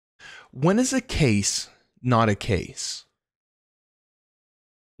When is a case not a case?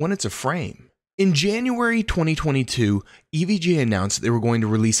 When it's a frame. In January 2022, EVGA announced that they were going to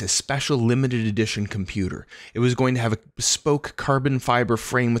release a special limited edition computer. It was going to have a bespoke carbon fiber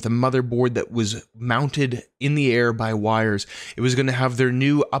frame with a motherboard that was mounted in the air by wires. It was going to have their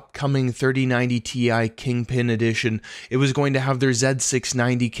new upcoming 3090 Ti Kingpin edition. It was going to have their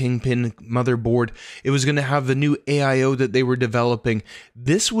Z690 Kingpin motherboard. It was going to have the new AIO that they were developing.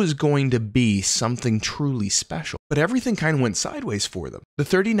 This was going to be something truly special. But everything kind of went sideways for them. The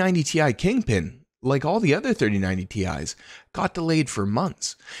 3090 Ti Kingpin, like all the other 3090 Ti's, got delayed for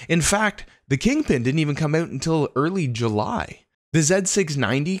months. In fact, the Kingpin didn't even come out until early July. The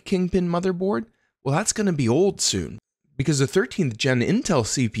Z690 Kingpin motherboard, well, that's going to be old soon, because the 13th gen Intel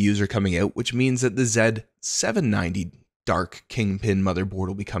CPUs are coming out, which means that the Z790 Dark Kingpin motherboard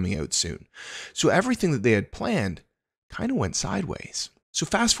will be coming out soon. So everything that they had planned kind of went sideways. So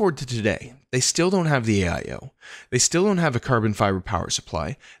fast forward to today, they still don't have the AIO, they still don't have a carbon fiber power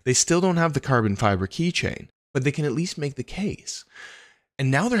supply, they still don't have the carbon fiber keychain, but they can at least make the case. And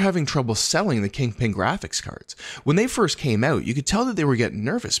now they're having trouble selling the Kingpin graphics cards. When they first came out, you could tell that they were getting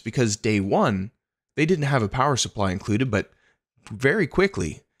nervous because day one, they didn't have a power supply included, but very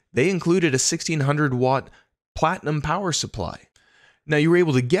quickly, they included a 1600 watt platinum power supply. Now you were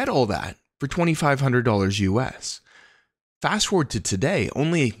able to get all that for $2,500 US. Fast forward to today,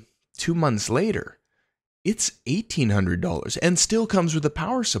 only 2 months later, it's $1,800 and still comes with a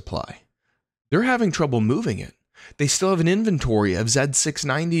power supply. They're having trouble moving it. They still have an inventory of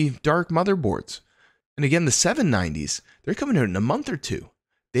Z690 dark motherboards. And again, the 790s, they're coming out in a month or two.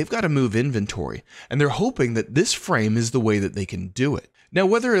 They've got to move inventory, and they're hoping that this frame is the way that they can do it. Now,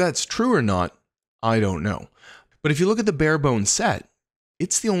 whether that's true or not, I don't know. But if you look at the bare bones set,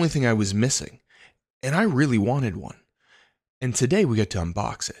 it's the only thing I was missing, and I really wanted one. And today we get to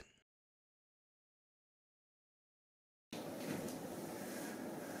unbox it.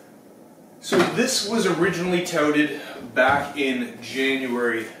 So this was originally touted back in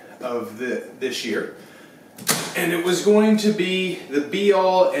January of this year. And it was going to be the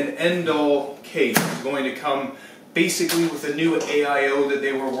be-all and end-all case. It was going to come basically with a new AIO that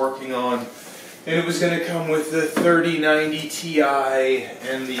they were working on. And it was going to come with the 3090 Ti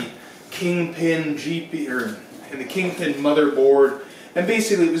and the Kingpin and the Kingpin motherboard, and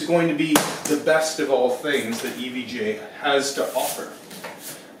basically it was going to be the best of all things that EVGA has to offer.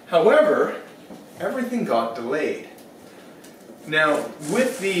 However, everything got delayed. Now,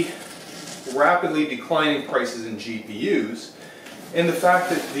 with the rapidly declining prices in GPUs, and the fact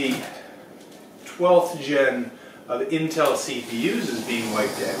that the 12th gen of Intel CPUs is being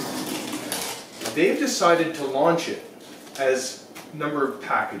wiped out, they've decided to launch it as a number of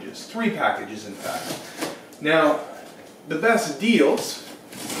packages, 3 packages in fact. Now, the best deals,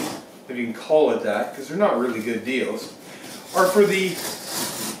 if you can call it that, because they're not really good deals, are for the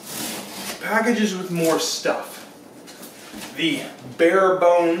packages with more stuff. The bare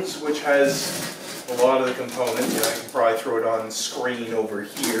bones, which has a lot of the components, and I can probably throw it on the screen over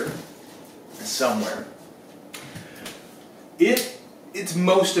here somewhere. It's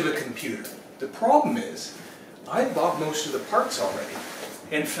most of a computer. The problem is, I bought most of the parts already.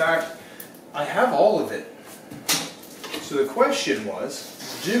 In fact, I have all of it. So the question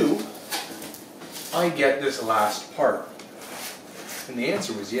was, do I get this last part? And the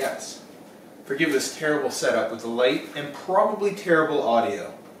answer was yes. Forgive this terrible setup with the light and probably terrible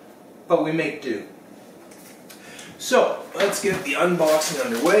audio, but we make do. So let's get the unboxing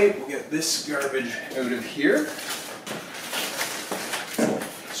underway. We'll get this garbage out of here.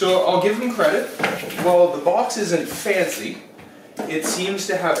 So I'll give them credit. While the box isn't fancy, it seems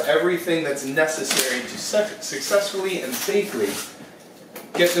to have everything that's necessary to successfully and safely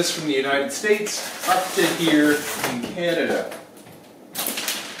get this from the United States up to here in Canada.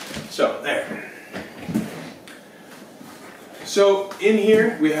 So, there. So, in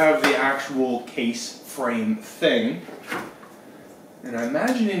here we have the actual case frame thing. And I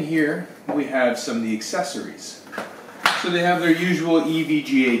imagine in here we have some of the accessories. So they have their usual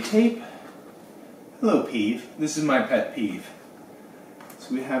EVGA tape. Hello, peeve. This is my pet peeve.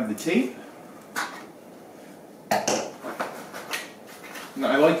 So we have the tape.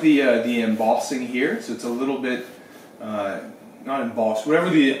 Now, I like the embossing here, so it's a little bit, not embossed, whatever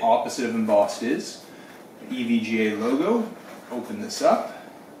the opposite of embossed is. EVGA logo. Open this up.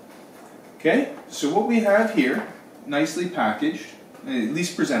 Okay, so what we have here, nicely packaged, at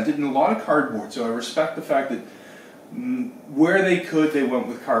least presented, in a lot of cardboard. So I respect the fact that where they could, they went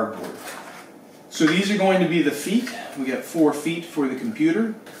with cardboard. So these are going to be the feet. We got 4 feet for the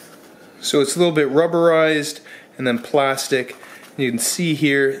computer. So it's a little bit rubberized and then plastic, You can see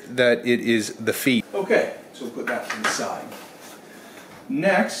here that it is the feed. Okay, so we'll put that to the side.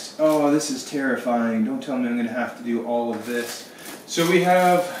 Next, oh, this is terrifying. Don't tell me I'm going to have to do all of this. So we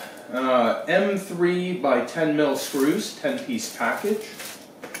have M3 by 10 mil screws, 10-piece package.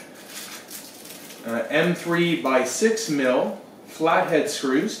 M3 by 6 mil flathead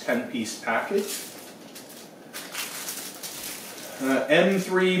screws, 10-piece package.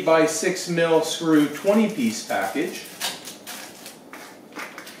 M3 by 6 mil screw, 20-piece package.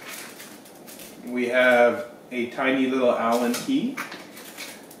 We have a tiny little Allen key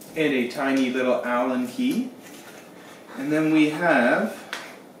and a tiny little Allen key. And then we have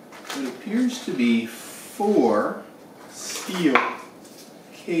what appears to be 4 steel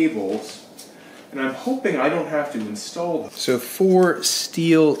cables. And I'm hoping I don't have to install them. So 4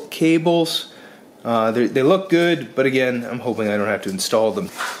 steel cables. They look good, but again, I'm hoping I don't have to install them.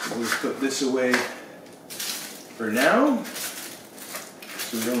 We'll put this away for now,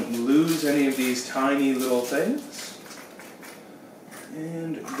 so we don't lose any of these tiny little things.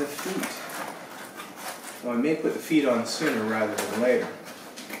 And the feet. Well, I may put the feet on sooner rather than later.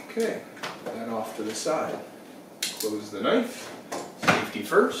 Okay, put that off to the side. Close the knife. Safety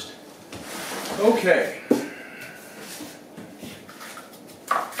first. Okay.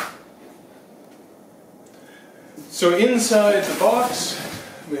 So inside the box,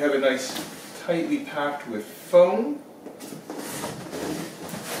 we have a nice tightly packed with foam.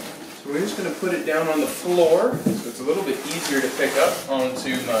 So we're just going to put it down on the floor, so it's a little bit easier to pick up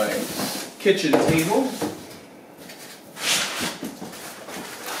onto my kitchen table.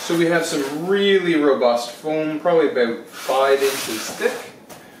 So we have some really robust foam, probably about 5 inches thick.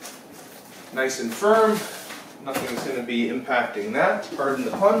 Nice and firm. Nothing's going to be impacting that, pardon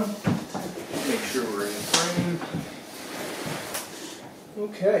the pun. Make sure we're in frame.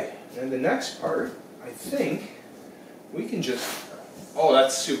 Okay, and the next part, I think we can just, oh,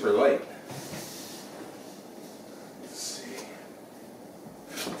 that's super light. Let's see.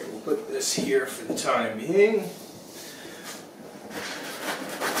 Okay, we'll put this here for the time being.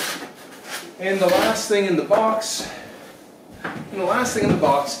 And the last thing in the box,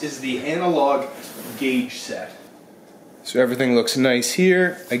 is the analog gauge set. So everything looks nice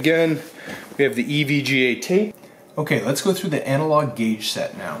here. Again, we have the EVGA tape. Okay, let's go through the analog gauge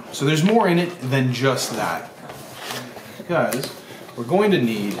set now. So there's more in it than just that, because we're going to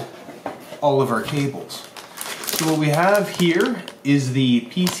need all of our cables. So what we have here is the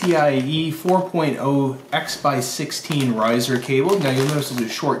PCIe 4.0 X/16 riser cable. Now you'll notice it's a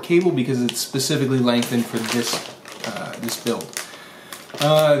short cable because it's specifically lengthened for this build.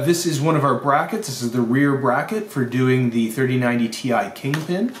 This is one of our brackets. This is the rear bracket for doing the 3090 Ti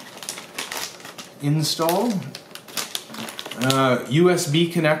Kingpin install.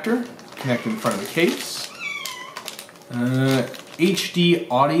 USB connector, connect in front of the case. HD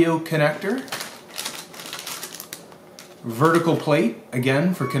audio connector. Vertical plate,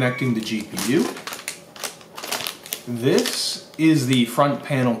 again, for connecting the GPU. This is the front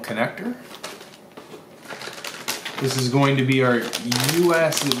panel connector. This is going to be our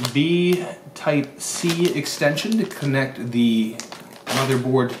USB Type-C extension to connect the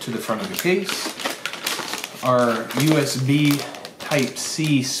motherboard to the front of the case. Our USB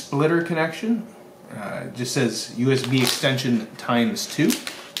Type-C splitter connection just says USB extension ×2,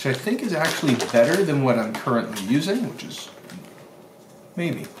 which I think is actually better than what I'm currently using, which is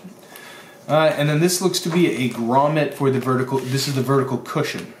maybe. And then this looks to be a grommet for the vertical, this is the vertical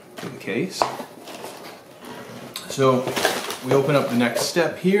cushion for the case. So we open up the next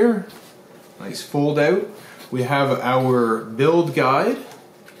step here, nice fold out. We have our build guide,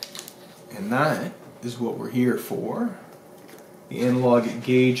 and that is what we're here for, the analog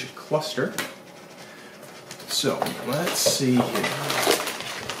gauge cluster. So let's see here.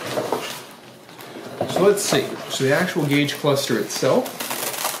 So let's see. So the actual gauge cluster itself,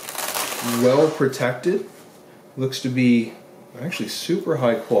 well protected, looks to be actually super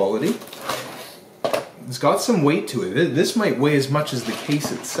high quality. It's got some weight to it. This might weigh as much as the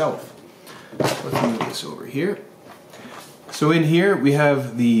case itself. Let's move this over here. So in here we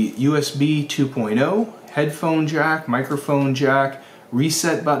have the USB 2.0, headphone jack, microphone jack,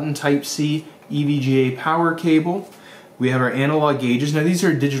 reset button Type-C, EVGA power cable. We have our analog gauges. Now these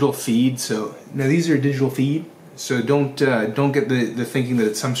are digital feed, so don't get the thinking that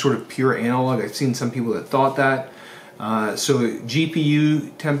it's some sort of pure analog. I've seen some people that thought that. So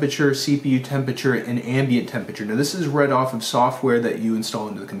GPU temperature, CPU temperature, and ambient temperature. Now this is read off of software that you install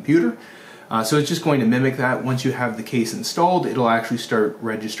into the computer. So it's just going to mimic that. Once you have the case installed, it'll actually start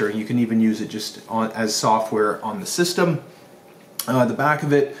registering. You can even use it just as software on the system. The back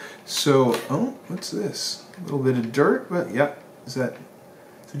of it, so, oh, what's this? A little bit of dirt, but yep, Is that,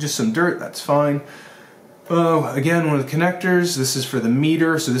 so just some dirt, that's fine. Again, one of the connectors, this is for the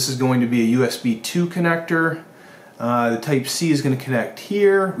meter, so this is going to be a USB 2 connector. The Type C is going to connect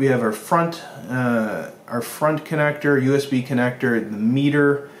here. We have our front connector, USB connector, the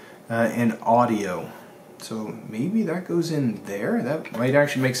meter, and audio. So maybe that goes in there. That might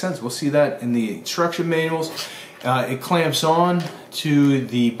actually make sense. We'll see that in the instruction manuals. It clamps on to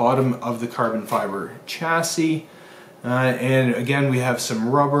the bottom of the carbon fiber chassis. And again, we have some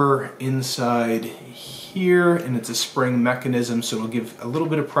rubber inside here, and it's a spring mechanism, so it'll give a little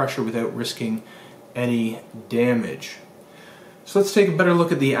bit of pressure without risking any damage. So let's take a better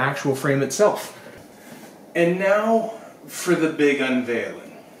look at the actual frame itself. And now for the big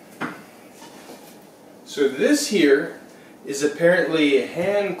unveiling. So this here is apparently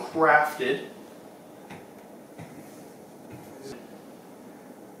handcrafted,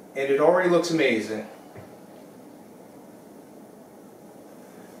 and it already looks amazing.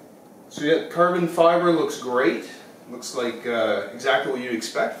 So yeah, carbon fiber looks great. Looks like exactly what you'd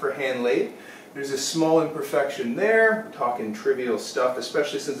expect for hand laid. There's a small imperfection there. We're talking trivial stuff,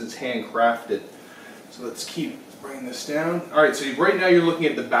 especially since it's handcrafted. So let's keep bringing this down. Alright, so right now you're looking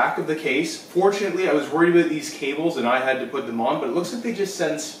at the back of the case. Fortunately, I was worried about these cables and I had to put them on, but it looks like they just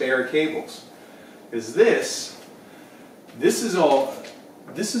send spare cables. Because this is all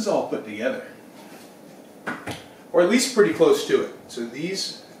put together. Or at least pretty close to it. So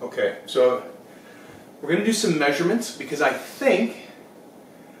these, okay, so we're going to do some measurements because I think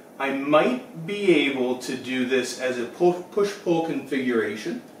I might be able to do this as a push-pull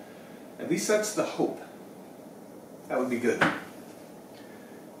configuration. At least that's the hope. That would be good.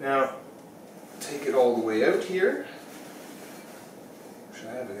 Now, take it all the way out here. Actually,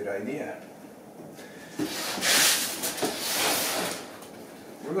 I have a good idea.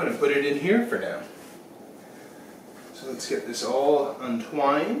 We're going to put it in here for now. So let's get this all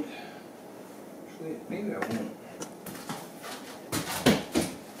untwined. Actually, maybe I won't.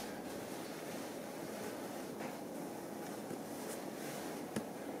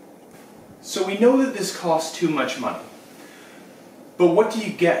 So we know that this costs too much money. But what do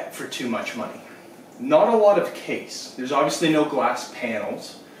you get for too much money? Not a lot of case. There's obviously no glass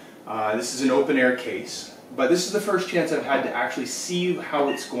panels. This is an open air case. But this is the first chance I've had to actually see how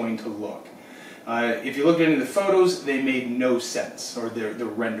it's going to look. If you look at any of the photos, they made no sense, or the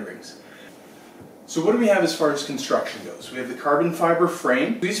renderings. So what do we have as far as construction goes? We have the carbon fiber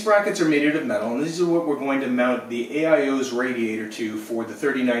frame. These brackets are made out of metal, and these are what we're going to mount the AIO's radiator to for the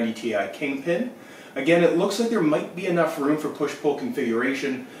 3090 Ti Kingpin. Again, it looks like there might be enough room for push-pull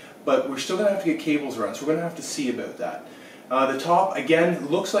configuration, but we're still going to have to get cables around, so we're going to have to see about that. The top, again,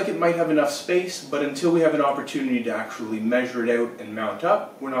 looks like it might have enough space, but until we have an opportunity to actually measure it out and mount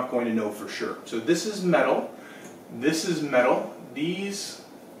up, we're not going to know for sure. So this is metal. This is metal. These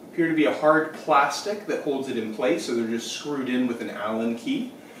appear to be a hard plastic that holds it in place, so they're just screwed in with an Allen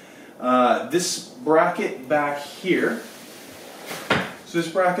key. This bracket back here,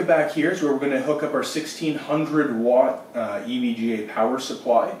 is where we're going to hook up our 1600 watt EVGA power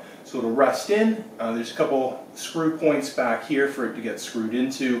supply. So it'll rest in. There's a couple screw points back here for it to get screwed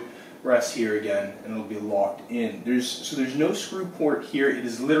into. Rest here again, and it'll be locked in. There's no screw port here. It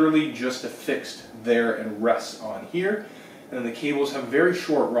is literally just affixed there and rests on here. And then the cables have very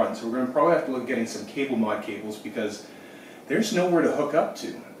short runs, so we're going to probably have to look at getting some cable mod cables because there's nowhere to hook up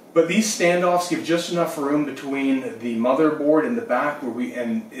to. But these standoffs give just enough room between the motherboard and the back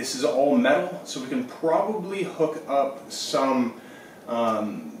and this is all metal, so we can probably hook up some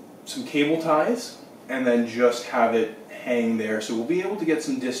cable ties and then just have it hang there. So we'll be able to get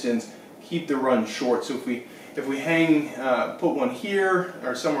some distance, keep the run short. So if we hang, put one here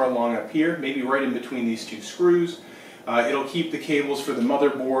or somewhere along up here, maybe right in between these two screws, it'll keep the cables for the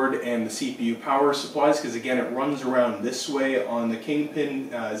motherboard and the CPU power supplies, because again it runs around this way on the Kingpin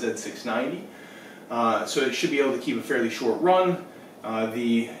Z690. So it should be able to keep a fairly short run.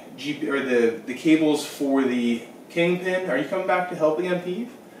 The cables for the Kingpin, are you coming back to help again, Pete?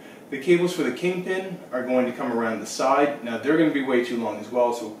 The cables for the Kingpin are going to come around the side. Now they're going to be way too long as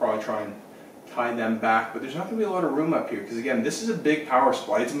well, so we'll probably try and tie them back, but there's not going to be a lot of room up here because again this is a big power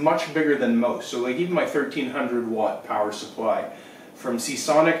supply. It's much bigger than most. So like even my 1300 watt power supply from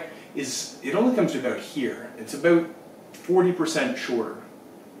Seasonic it only comes to about here. It's about 40% shorter.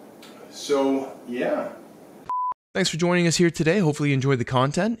 So yeah. Thanks for joining us here today. Hopefully you enjoyed the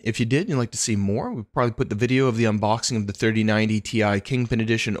content. If you did and you'd like to see more, we'll probably put the video of the unboxing of the 3090 Ti Kingpin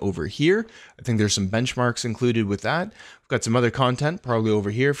Edition over here. I think there's some benchmarks included with that. We've got some other content probably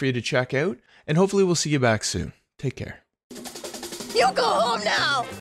over here for you to check out. And hopefully we'll see you back soon. Take care. You go home now!